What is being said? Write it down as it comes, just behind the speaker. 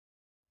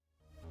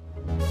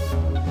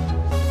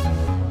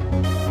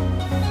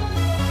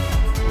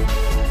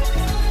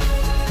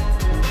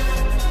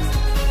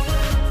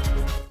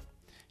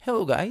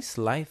Hello guys,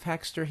 Life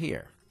Hackster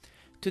here.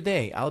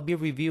 Today I'll be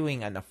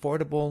reviewing an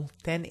affordable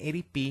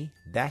 1080p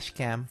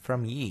dashcam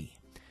from Yi,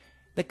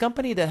 the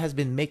company that has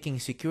been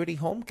making security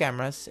home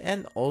cameras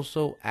and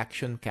also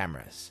action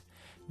cameras.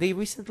 They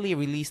recently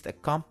released a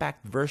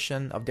compact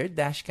version of their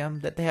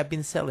dashcam that they have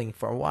been selling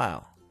for a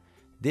while.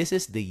 This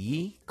is the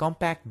Yi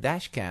Compact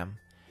Dashcam,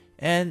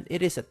 and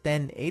it is a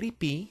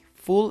 1080p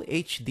Full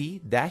HD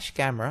dash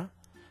camera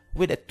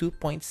with a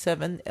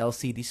 2.7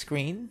 LCD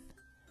screen,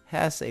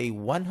 has a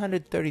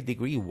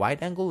 130-degree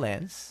wide-angle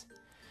lens,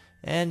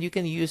 and you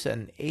can use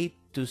an 8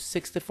 to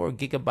 64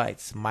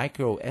 gigabytes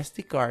micro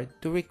SD card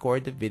to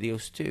record the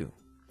videos too.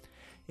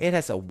 It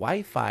has a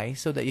Wi-Fi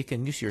so that you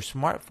can use your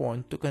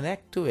smartphone to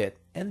connect to it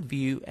and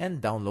view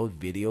and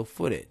download video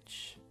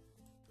footage.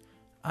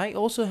 I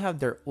also have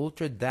their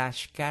Ultra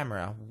Dash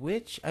camera,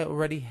 which I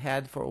already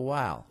had for a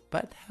while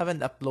but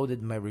haven't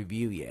uploaded my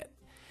review yet.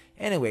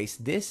 Anyways,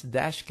 this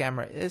dash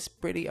camera is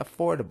pretty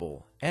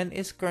affordable and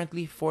is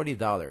currently $40,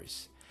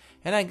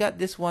 and I got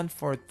this one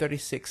for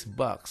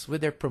 $36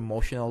 with their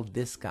promotional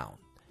discount.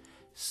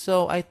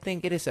 So I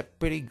think it is a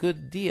pretty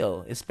good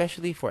deal,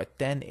 especially for a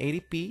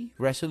 1080p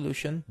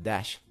resolution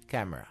dash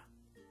camera.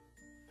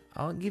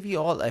 I'll give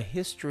you all a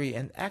history,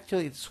 and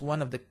actually it's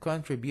one of the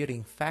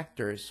contributing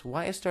factors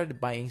why I started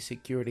buying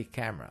security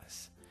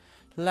cameras.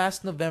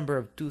 Last November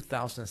of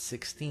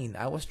 2016,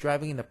 I was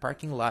driving in the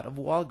parking lot of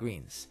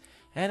Walgreens,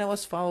 and I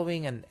was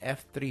following an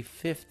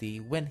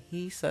F-350 when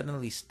he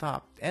suddenly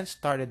stopped and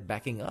started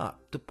backing up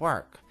to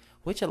park,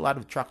 which a lot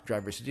of truck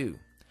drivers do.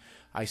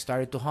 I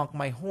started to honk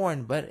my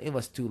horn, but it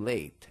was too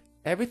late.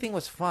 Everything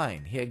was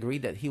fine. He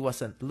agreed that he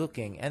wasn't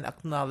looking and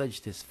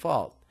acknowledged his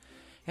fault,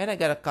 and I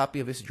got a copy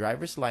of his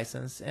driver's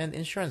license and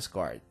insurance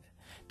card.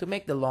 To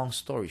make the long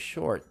story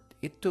short,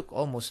 it took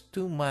almost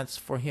 2 months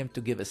for him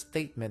to give a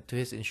statement to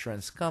his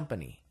insurance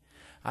company.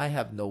 I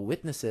have no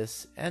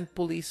witnesses, and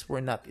police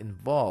were not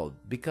involved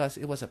because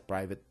it was a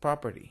private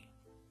property.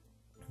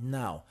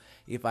 Now,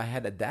 if I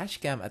had a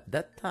dashcam at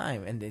that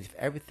time and if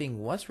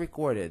everything was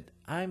recorded,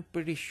 I'm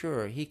pretty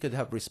sure he could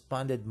have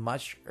responded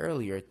much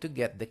earlier to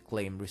get the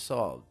claim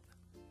resolved.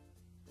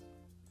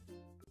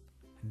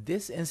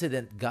 This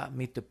incident got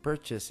me to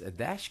purchase a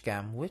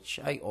dashcam, which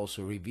I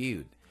also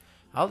reviewed.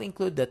 I'll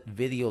include that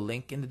video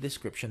link in the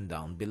description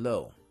down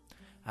below.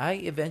 I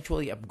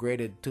eventually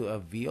upgraded to a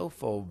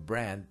VOFO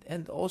brand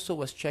and also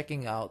was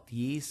checking out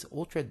Yi's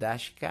Ultra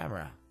Dash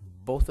camera,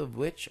 both of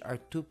which are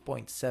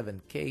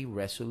 2.7K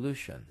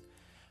resolution.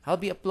 I'll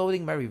be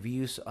uploading my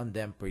reviews on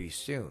them pretty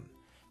soon.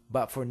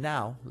 But for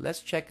now,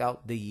 let's check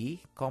out the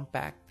Yi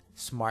Compact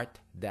Smart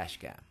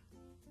Dashcam.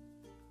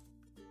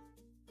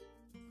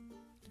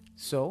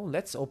 So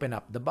let's open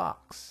up the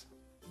box.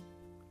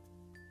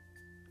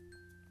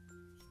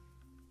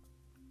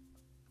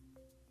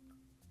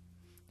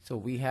 So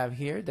we have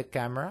here the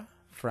camera,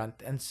 front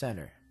and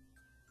center.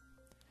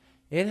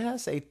 It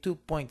has a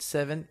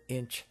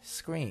 2.7-inch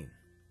screen.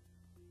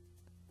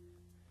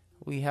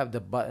 We have the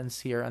buttons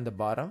here on the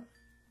bottom.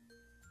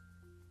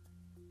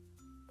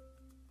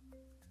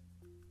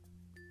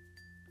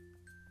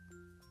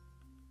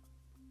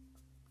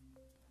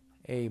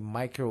 A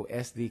micro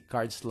SD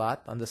card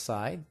slot on the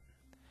side,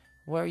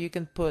 where you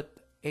can put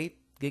 8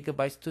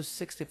 gigabytes to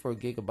 64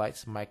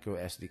 gigabytes micro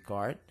SD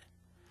card.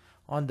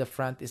 On the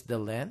front is the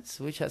lens,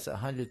 which has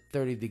a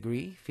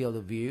 130-degree field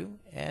of view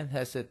and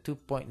has a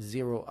 2.0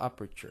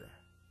 aperture.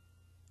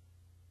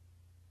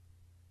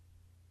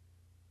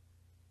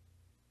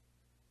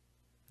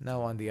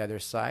 Now on the other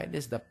side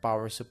is the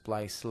power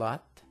supply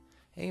slot,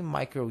 a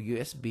micro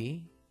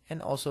USB,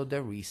 and also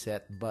the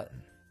reset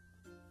button.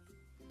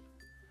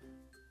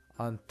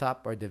 On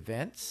top are the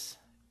vents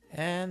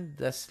and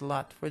the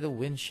slot for the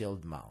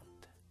windshield mount.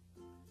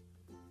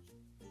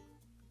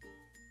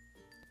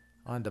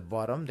 On the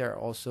bottom, there are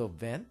also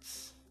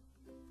vents.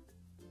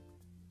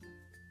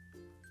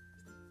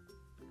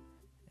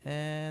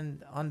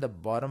 And on the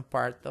bottom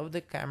part of the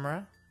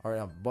camera, or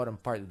the bottom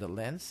part of the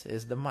lens,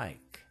 is the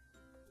mic.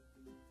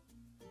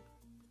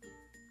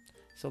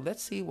 So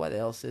let's see what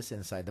else is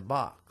inside the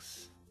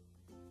box.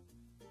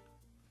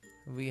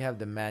 We have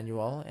the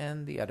manual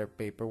and the other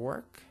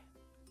paperwork.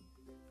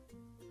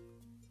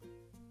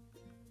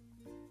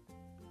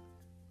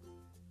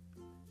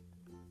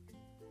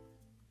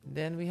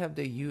 Then we have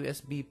the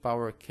USB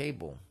power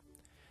cable,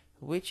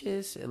 which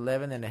is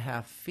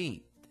 11.5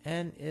 feet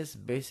and is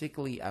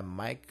basically a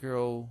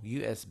micro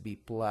USB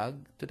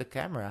plug to the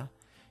camera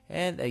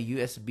and a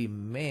USB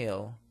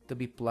male to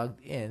be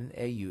plugged in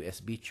a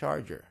USB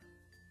charger.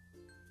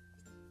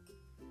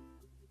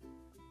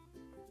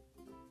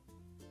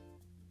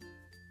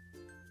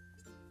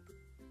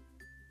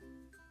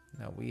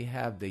 Now we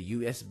have the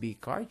USB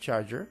car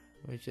charger,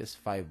 which is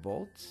 5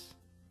 volts.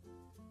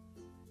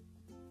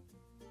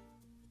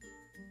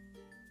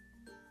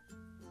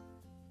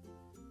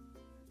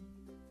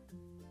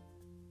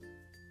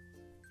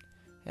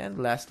 And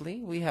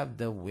lastly, we have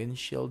the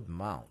windshield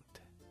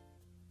mount.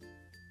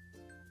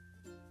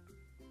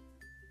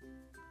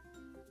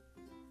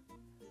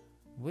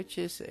 which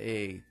is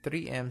a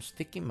 3M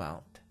sticky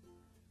mount,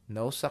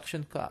 no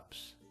suction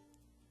cups.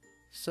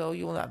 So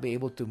you will not be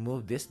able to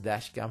move this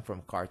dash cam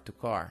from car to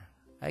car.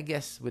 I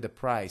guess with the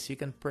price, you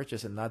can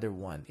purchase another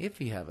one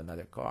if you have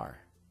another car.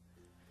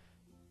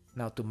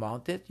 Now to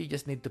mount it, you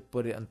just need to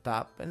put it on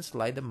top and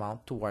slide the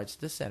mount towards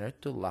the center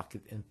to lock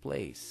it in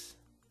place.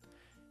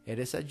 It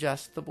is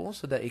adjustable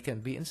so that it can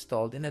be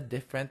installed in a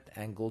different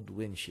angled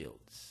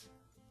windshields.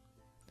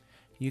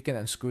 You can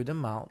unscrew the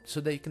mount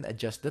so that you can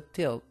adjust the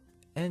tilt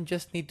and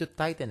just need to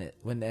tighten it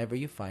whenever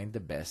you find the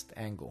best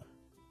angle.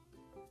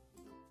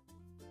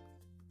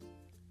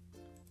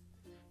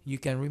 You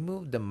can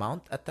remove the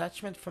mount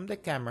attachment from the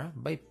camera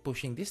by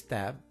pushing this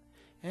tab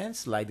and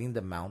sliding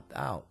the mount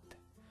out.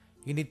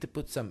 You need to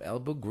put some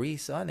elbow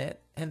grease on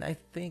it, and I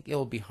think it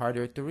will be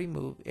harder to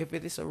remove if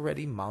it is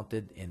already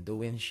mounted in the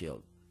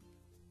windshield.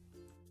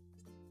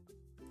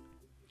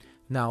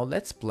 Now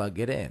let's plug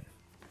it in.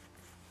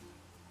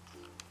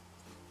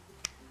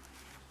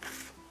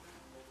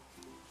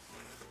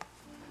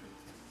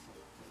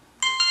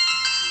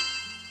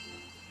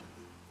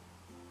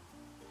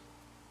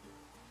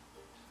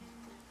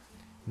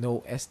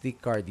 No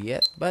SD card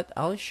yet, but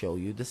I'll show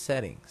you the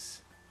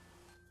settings.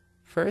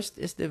 First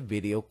is the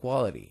video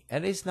quality,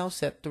 and it is now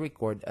set to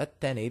record at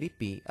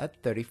 1080p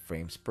at 30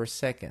 frames per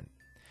second.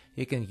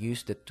 You can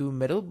use the two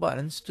middle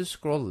buttons to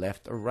scroll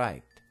left or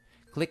right.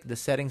 Click the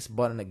settings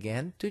button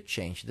again to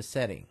change the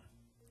setting.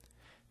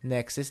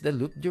 Next is the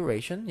loop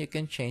duration. You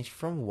can change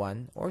from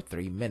 1 or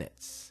 3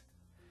 minutes.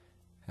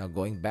 Now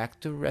going back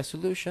to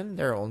resolution,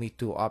 there are only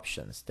two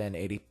options,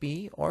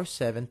 1080p or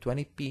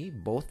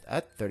 720p, both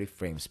at 30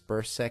 frames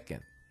per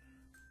second.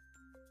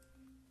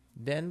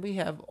 Then we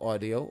have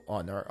audio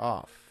on or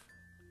off.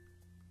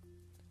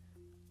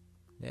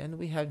 Then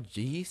we have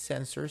G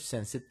sensor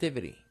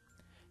sensitivity.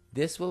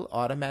 This will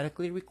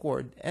automatically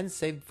record and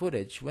save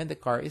footage when the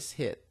car is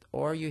hit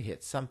or you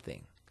hit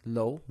something.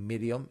 Low,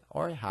 medium,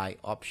 or high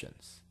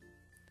options.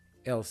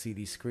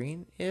 LCD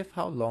screen if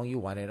how long you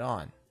want it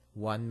on.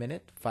 1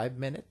 minute, 5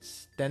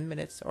 minutes, 10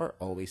 minutes, or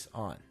always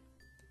on.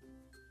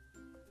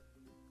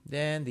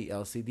 Then the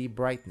LCD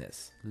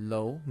brightness,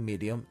 low,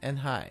 medium, and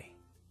high.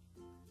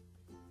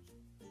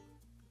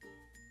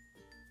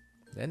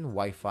 Then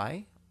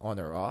Wi-Fi, on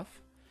or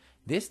off.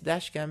 This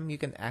dashcam you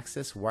can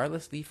access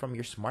wirelessly from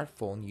your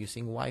smartphone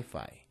using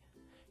Wi-Fi.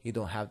 You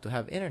don't have to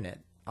have internet.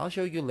 I'll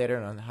show you later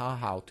on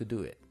how to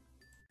do it.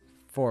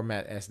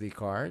 Format SD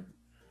card.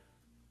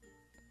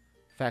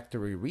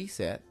 Factory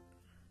reset.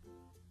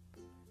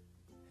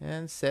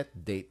 And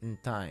set date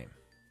and time,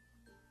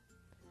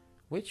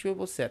 which we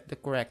will set the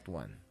correct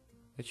one,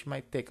 which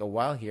might take a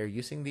while here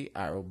using the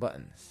arrow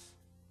buttons.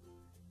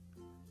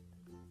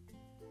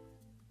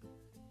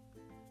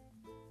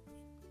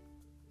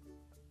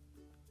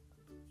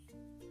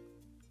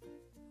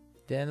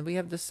 Then we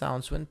have the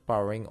sounds when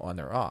powering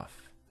on or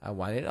off. I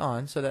want it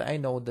on so that I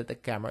know that the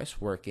camera is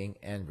working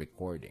and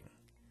recording.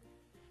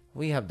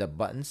 We have the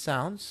button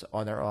sounds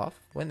on or off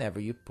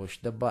whenever you push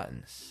the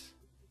buttons.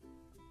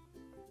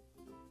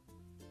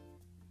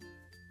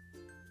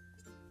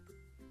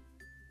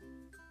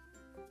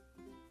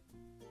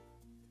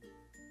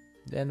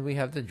 Then we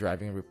have the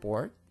driving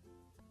report,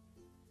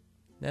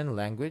 then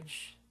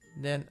language,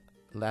 then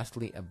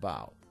lastly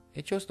about.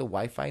 It shows the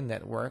Wi-Fi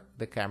network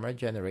the camera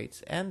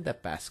generates and the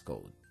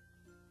passcode.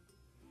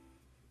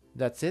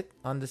 That's it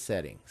on the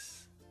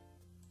settings.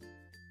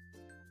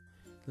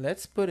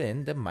 Let's put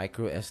in the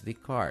micro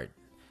SD card.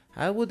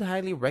 I would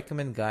highly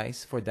recommend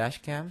guys for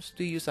dashcams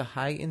to use a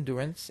high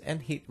endurance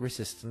and heat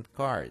resistant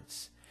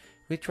cards.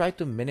 We try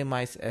to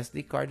minimize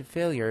SD card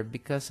failure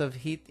because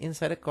of heat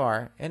inside a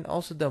car and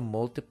also the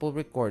multiple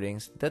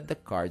recordings that the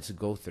cards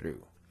go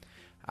through.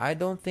 I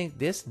don't think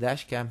this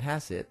dashcam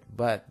has it,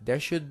 but there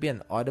should be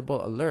an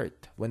audible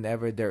alert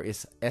whenever there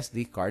is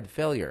SD card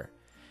failure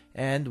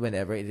and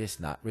whenever it is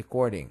not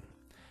recording.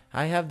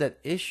 I have that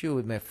issue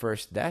with my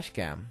first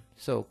dashcam,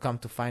 so come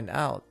to find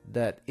out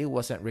that it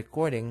wasn't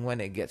recording when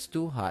it gets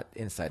too hot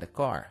inside a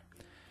car.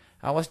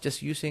 I was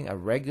just using a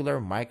regular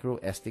micro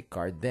SD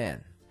card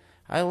then.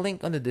 I'll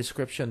link on the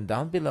description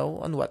down below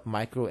on what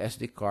micro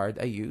SD card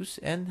I use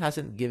and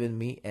hasn't given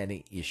me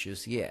any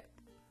issues yet.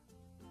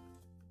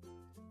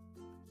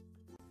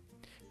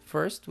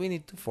 First, we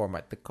need to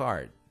format the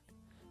card.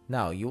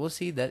 Now you will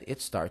see that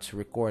it starts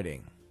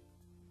recording.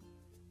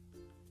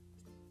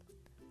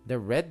 The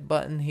red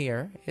button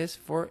here is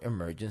for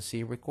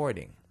emergency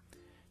recording.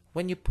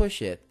 When you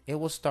push it, it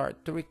will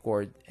start to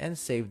record and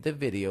save the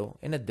video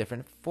in a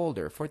different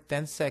folder for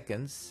 10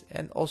 seconds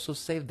and also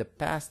save the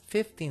past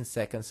 15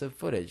 seconds of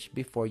footage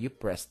before you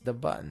press the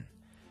button.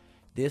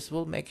 This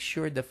will make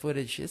sure the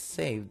footage is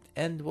saved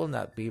and will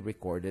not be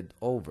recorded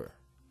over.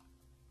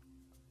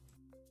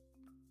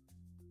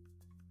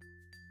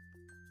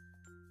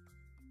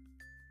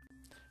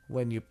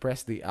 When you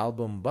press the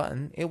album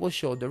button, it will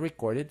show the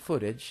recorded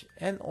footage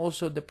and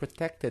also the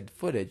protected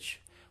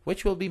footage,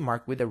 which will be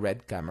marked with a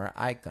red camera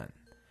icon.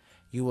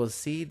 You will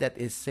see that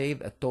it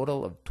saved a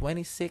total of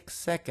 26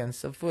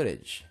 seconds of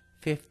footage,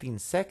 15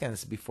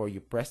 seconds before you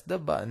press the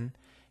button,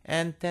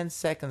 and 10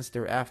 seconds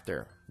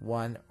thereafter,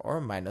 1 or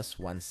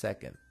 -1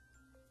 second.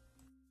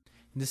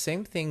 The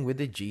same thing with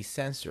the G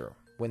sensor.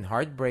 When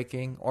hard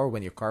braking or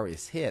when your car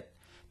is hit,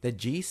 the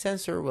G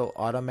sensor will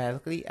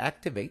automatically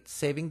activate,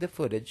 saving the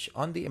footage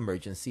on the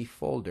emergency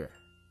folder.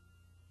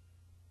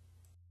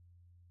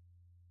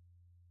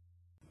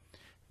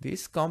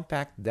 This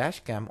compact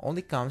dashcam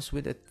only comes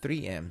with a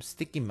 3M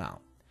sticky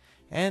mount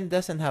and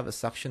doesn't have a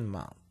suction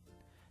mount.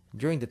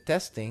 During the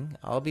testing,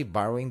 I'll be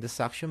borrowing the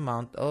suction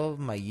mount of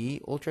my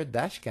Yi Ultra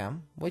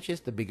Dashcam, which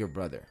is the bigger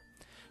brother.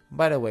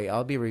 By the way,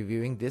 I'll be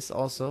reviewing this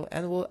also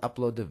and will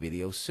upload the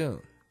video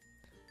soon.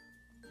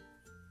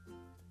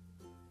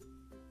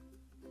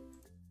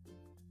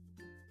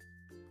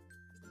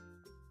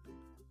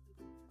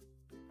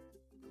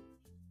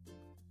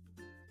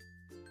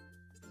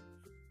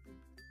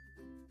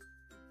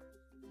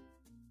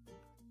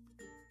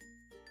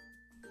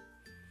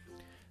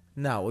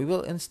 Now we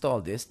will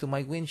install this to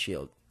my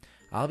windshield.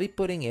 I'll be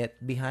putting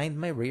it behind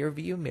my rear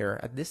view mirror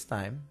at this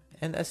time,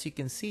 and as you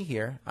can see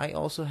here, I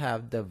also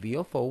have the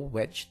VFO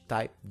wedge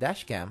type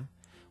dashcam,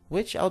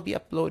 which I'll be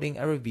uploading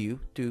a review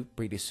to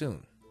pretty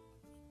soon.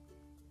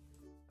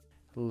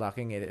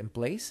 Locking it in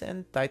place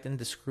and tighten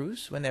the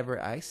screws whenever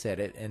I set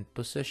it in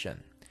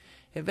position.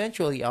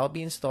 Eventually, I'll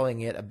be installing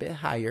it a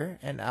bit higher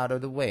and out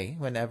of the way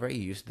whenever I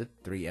use the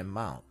 3M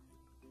mount.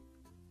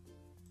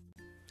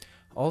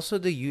 Also,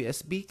 the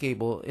USB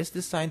cable is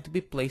designed to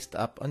be placed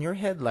up on your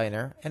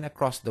headliner and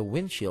across the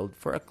windshield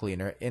for a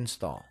cleaner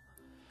install.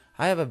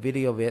 I have a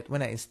video of it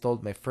when I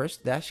installed my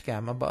first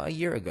dashcam about a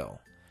year ago.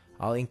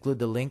 I'll include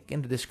the link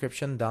in the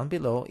description down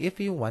below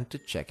if you want to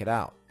check it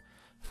out.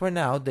 For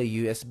now,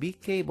 the USB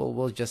cable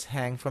will just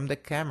hang from the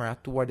camera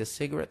toward the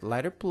cigarette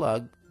lighter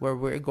plug where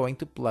we're going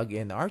to plug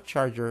in our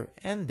charger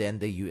and then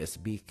the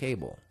USB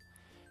cable.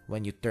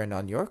 When you turn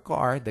on your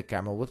car, the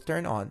camera will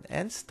turn on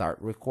and start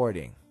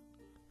recording.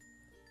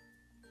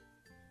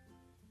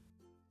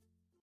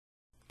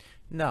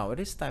 Now it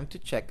is time to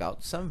check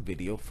out some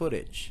video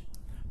footage.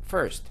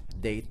 First,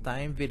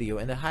 daytime video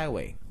in the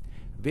highway.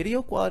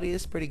 Video quality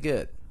is pretty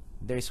good.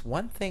 There's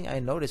one thing I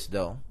noticed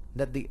though,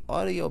 that the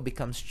audio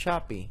becomes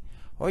choppy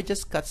or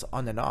just cuts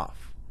on and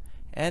off.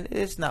 And it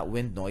is not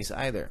wind noise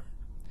either.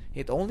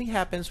 It only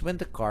happens when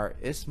the car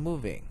is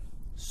moving.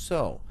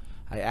 So,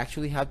 I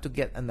actually have to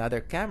get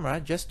another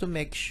camera just to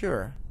make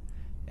sure.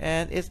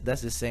 And it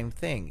does the same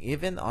thing,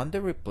 even on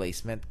the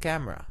replacement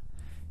camera.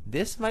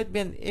 This might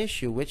be an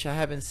issue which I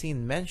haven't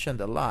seen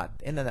mentioned a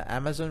lot in the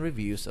Amazon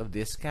reviews of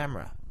this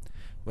camera.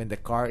 When the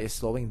car is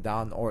slowing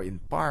down or in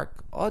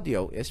park,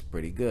 audio is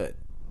pretty good.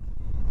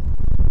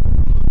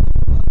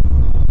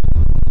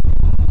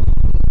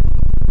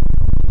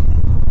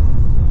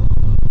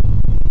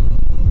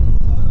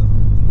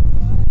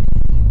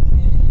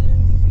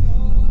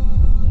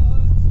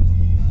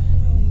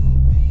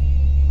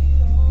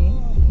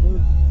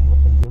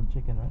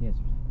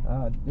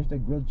 There's the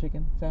grilled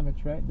chicken sandwich,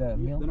 right? The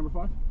meal. The number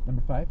 5?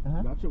 Number 5.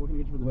 Gotcha. What can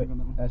I get you for the drink on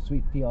that one?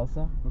 Sweet tea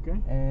also. Okay.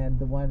 And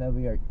the one over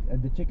here,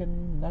 the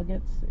chicken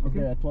nuggets. Is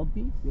there a 12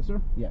 piece? Yes,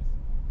 sir. Yes.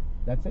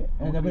 That's it.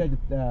 And then we have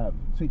the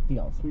sweet tea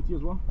also. Sweet tea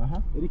as well.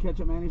 Any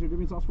ketchup, mayonnaise, or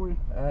dipping sauce for you?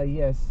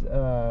 Yes.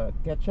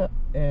 Ketchup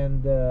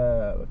and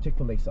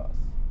Chick-fil-A sauce.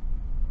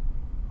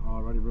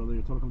 Alrighty, brother.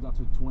 Your total comes out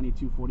to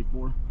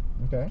 $22.44.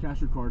 Okay.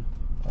 Cash or card?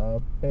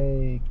 I'll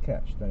pay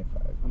cash,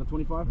 25. On a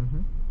 25? Mm-hmm.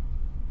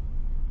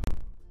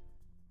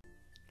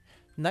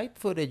 Night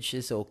footage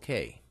is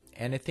okay.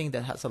 Anything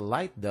that has a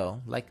light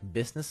though, like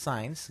business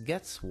signs,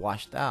 gets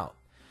washed out.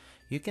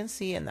 You can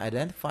see and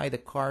identify the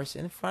cars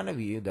in front of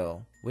you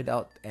though,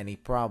 without any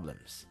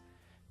problems.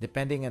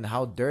 Depending on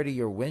how dirty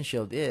your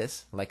windshield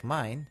is, like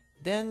mine,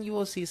 then you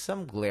will see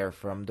some glare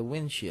from the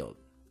windshield.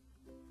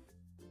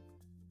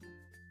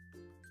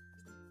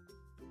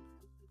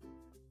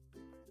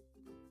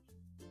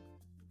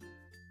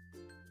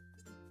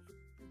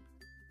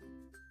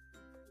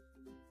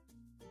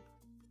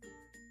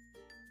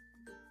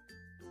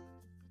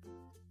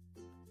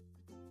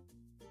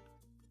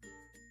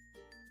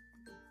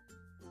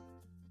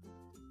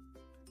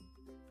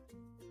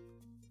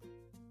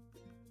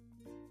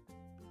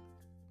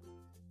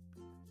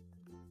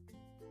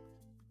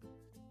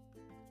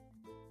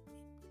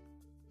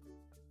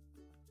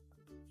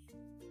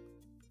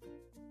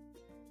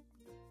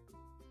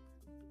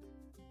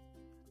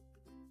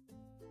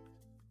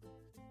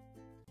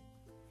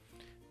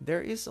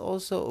 There is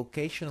also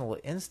occasional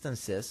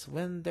instances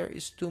when there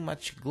is too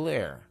much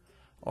glare,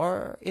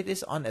 or it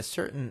is on a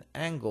certain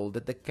angle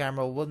that the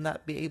camera will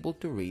not be able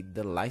to read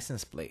the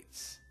license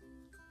plates.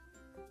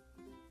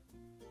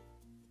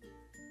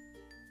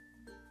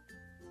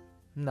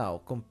 Now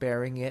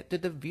comparing it to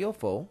the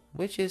VFO,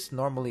 which is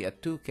normally a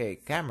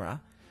 2K camera,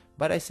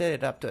 but I set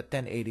it up to a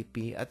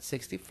 1080p at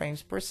 60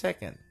 frames per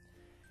second.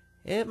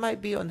 It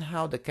might be on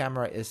how the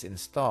camera is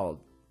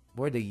installed,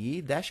 where the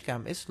Yi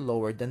dashcam is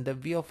lower than the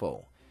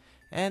VFO,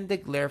 and the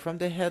glare from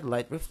the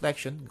headlight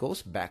reflection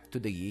goes back to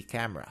the Yi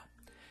camera.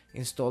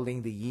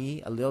 Installing the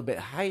Yi a little bit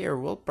higher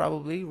will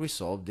probably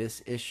resolve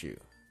this issue.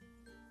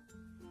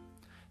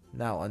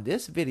 Now on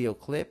this video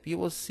clip, you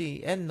will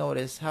see and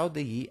notice how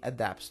the Yi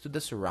adapts to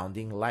the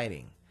surrounding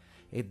lighting.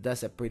 It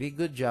does a pretty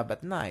good job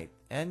at night,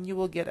 and you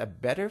will get a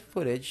better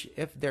footage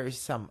if there is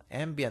some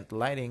ambient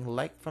lighting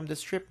like from the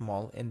strip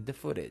mall in the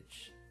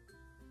footage.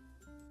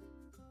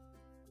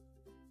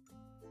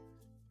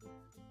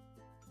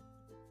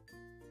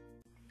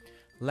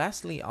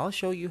 Lastly, I'll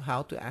show you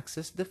how to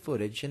access the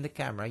footage in the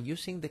camera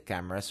using the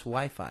camera's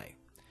Wi-Fi.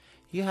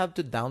 You have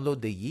to download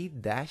the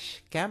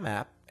Yi-Cam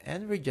app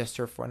and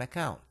register for an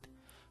account.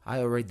 I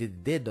already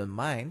did on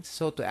mine,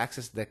 so to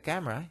access the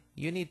camera,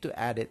 you need to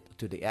add it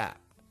to the app.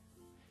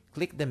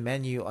 Click the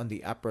menu on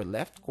the upper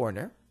left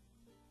corner.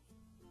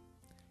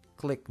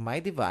 Click My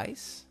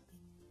Device.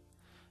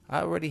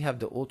 I already have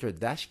the Ultra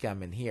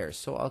Dashcam in here,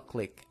 so I'll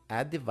click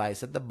Add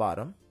Device at the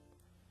bottom.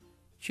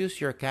 Choose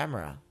your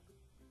camera,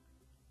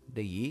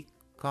 the Yi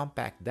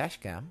Compact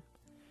Dashcam,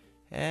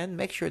 and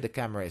make sure the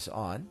camera is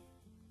on.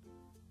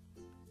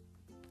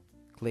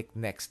 Click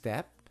Next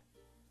Step,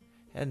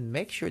 and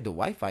make sure the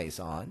Wi-Fi is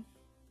on,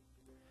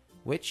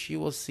 which you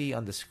will see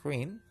on the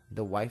screen,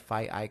 the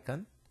Wi-Fi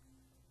icon.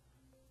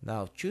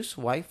 Now choose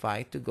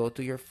Wi-Fi to go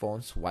to your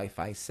phone's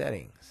Wi-Fi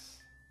settings.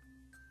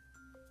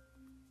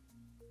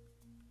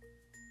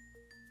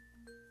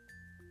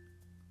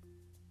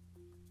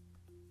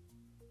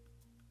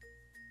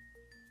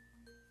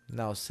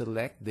 Now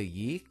select the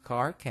Yi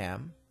Car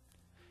Cam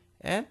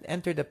and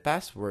enter the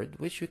password,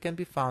 which can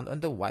be found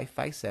on the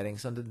Wi-Fi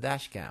settings on the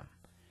dashcam.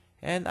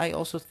 And I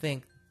also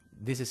think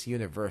this is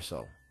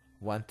universal,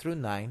 1 through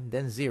 9,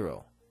 then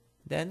 0.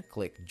 Then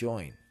click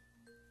Join.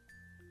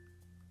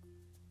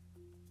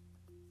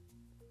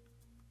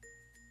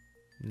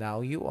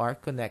 Now you are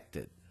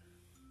connected.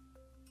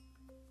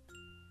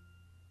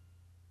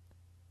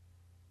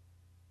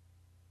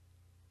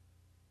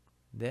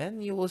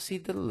 Then you will see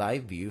the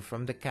live view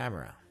from the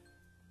camera.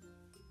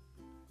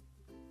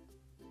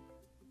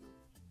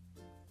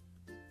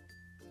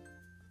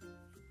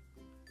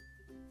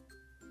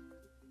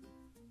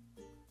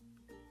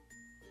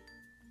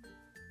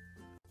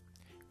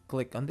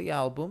 Click on the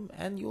album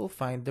and you will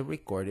find the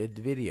recorded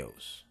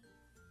videos.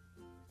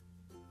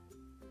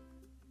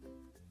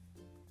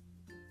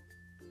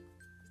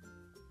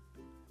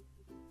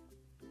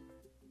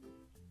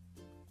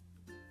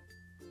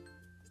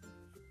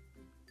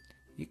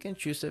 You can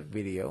choose a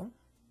video,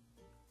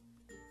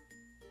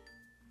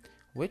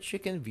 which you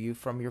can view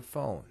from your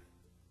phone.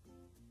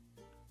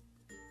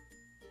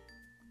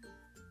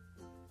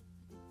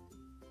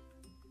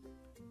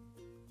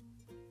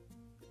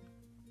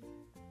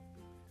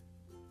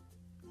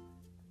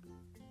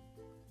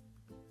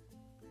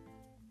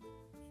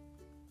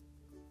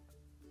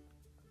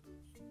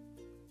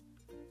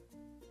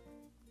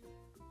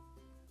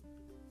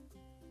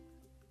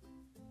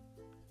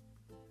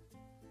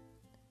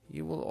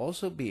 You will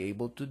also be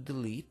able to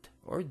delete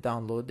or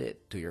download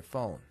it to your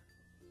phone.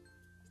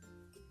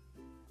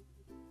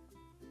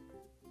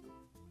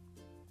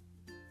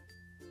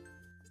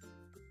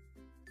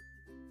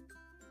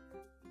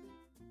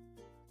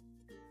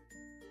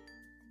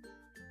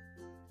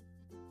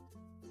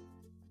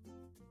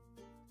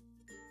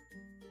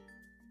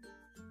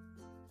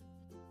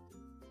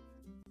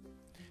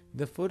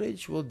 The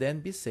footage will then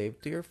be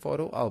saved to your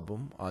photo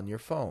album on your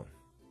phone.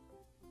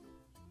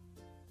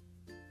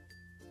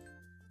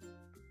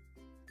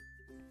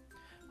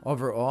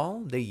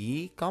 Overall, the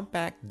Yi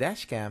Compact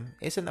Dashcam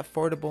is an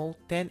affordable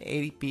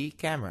 1080p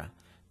camera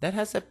that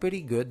has a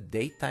pretty good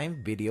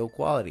daytime video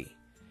quality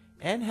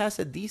and has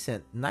a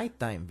decent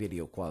nighttime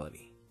video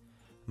quality.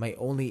 My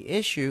only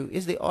issue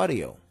is the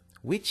audio,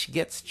 which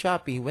gets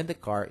choppy when the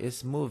car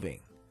is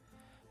moving.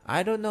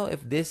 I don't know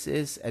if this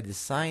is a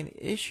design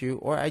issue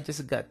or I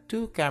just got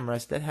two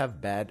cameras that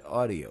have bad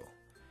audio.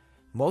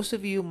 Most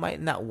of you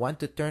might not want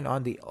to turn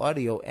on the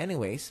audio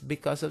anyways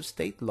because of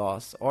state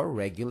laws or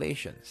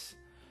regulations.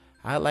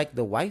 I like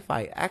the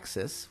Wi-Fi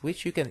access,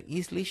 which you can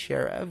easily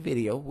share a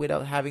video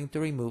without having to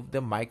remove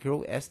the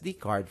micro SD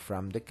card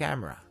from the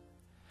camera.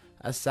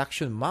 A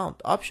suction mount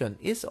option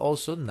is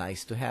also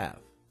nice to have.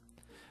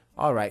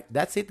 Alright,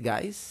 that's it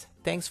guys.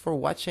 Thanks for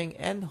watching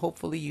and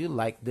hopefully you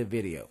liked the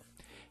video.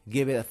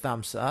 Give it a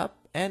thumbs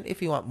up, and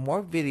if you want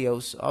more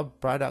videos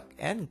of product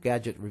and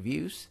gadget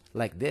reviews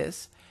like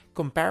this,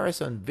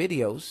 comparison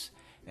videos,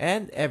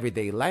 and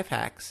everyday life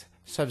hacks,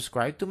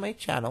 subscribe to my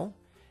channel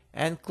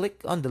and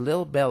click on the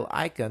little bell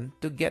icon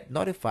to get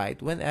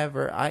notified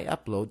whenever I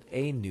upload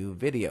a new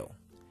video.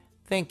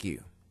 Thank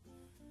you.